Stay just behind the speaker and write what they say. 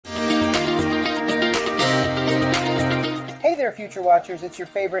there, Future Watchers. It's your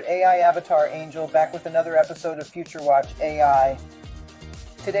favorite AI avatar, Angel, back with another episode of FutureWatch.AI.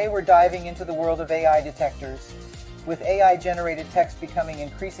 Today we're diving into the world of AI detectors. With AI-generated text becoming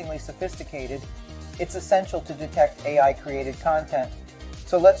increasingly sophisticated, it's essential to detect AI-created content.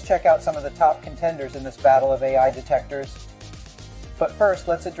 So let's check out some of the top contenders in this battle of AI detectors. But first,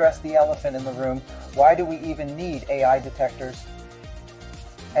 let's address the elephant in the room. Why do we even need AI detectors?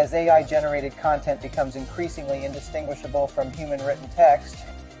 As AI-generated content becomes increasingly indistinguishable from human-written text,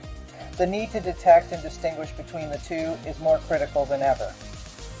 the need to detect and distinguish between the two is more critical than ever.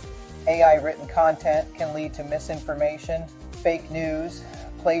 AI-written content can lead to misinformation, fake news,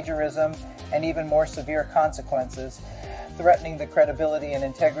 plagiarism, and even more severe consequences, threatening the credibility and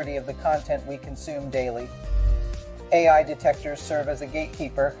integrity of the content we consume daily. AI detectors serve as a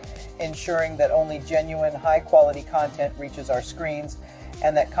gatekeeper, ensuring that only genuine, high-quality content reaches our screens,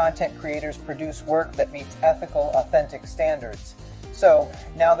 and that content creators produce work that meets ethical, authentic standards. So,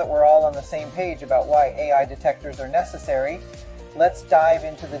 now that we're all on the same page about why AI detectors are necessary, let's dive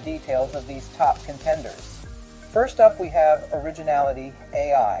into the details of these top contenders. First up, we have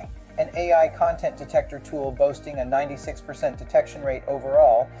Originality.AI, an AI content detector tool boasting a 96% detection rate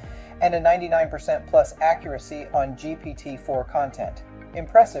overall and a 99% plus accuracy on GPT-4 content.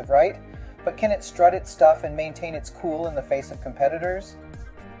 Impressive, right? But can it strut its stuff and maintain its cool in the face of competitors?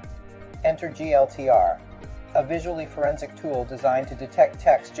 Enter GLTR, a visually forensic tool designed to detect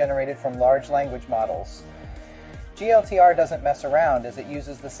text generated from large language models. GLTR doesn't mess around, as it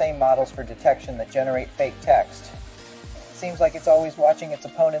uses the same models for detection that generate fake text. Seems like it's always watching its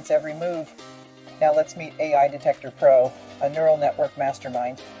opponent's every move. Now let's meet AI Detector Pro, a neural network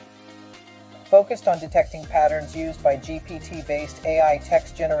mastermind. Focused on detecting patterns used by GPT-based AI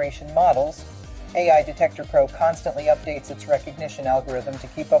text generation models, AI Detector Pro constantly updates its recognition algorithm to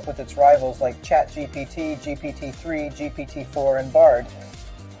keep up with its rivals like ChatGPT, GPT-3, GPT-4, and Bard.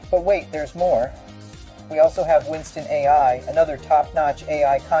 But wait, there's more. We also have Winston AI, another top-notch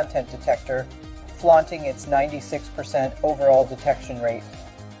AI content detector, flaunting its 96% overall detection rate.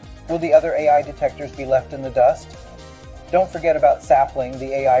 Will the other AI detectors be left in the dust? Don't forget about Sapling,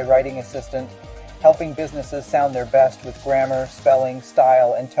 the AI writing assistant, helping businesses sound their best with grammar, spelling,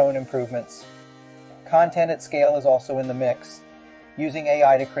 style, and tone improvements. Content at scale is also in the mix, using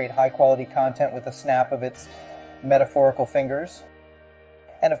AI to create high-quality content with a snap of its metaphorical fingers.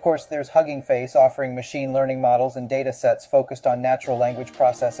 And of course, there's Hugging Face, offering machine learning models and data sets focused on natural language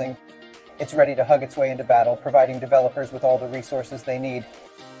processing. It's ready to hug its way into battle, providing developers with all the resources they need.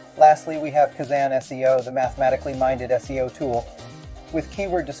 Lastly, we have Kazan SEO, the mathematically minded SEO tool. With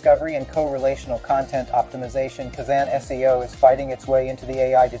keyword discovery and co-relational content optimization, Kazan SEO is fighting its way into the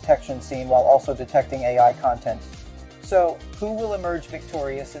AI detection scene while also detecting AI content. So, who will emerge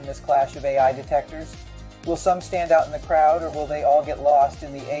victorious in this clash of AI detectors? Will some stand out in the crowd, or will they all get lost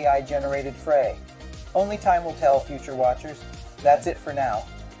in the AI-generated fray? Only time will tell, Future Watchers. That's it for now.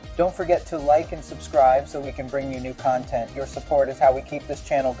 Don't forget to like and subscribe so we can bring you new content. Your support is how we keep this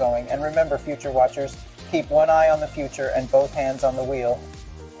channel going. And remember, Future Watchers, keep one eye on the future and both hands on the wheel.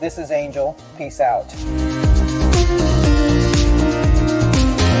 This is Angel. Peace out.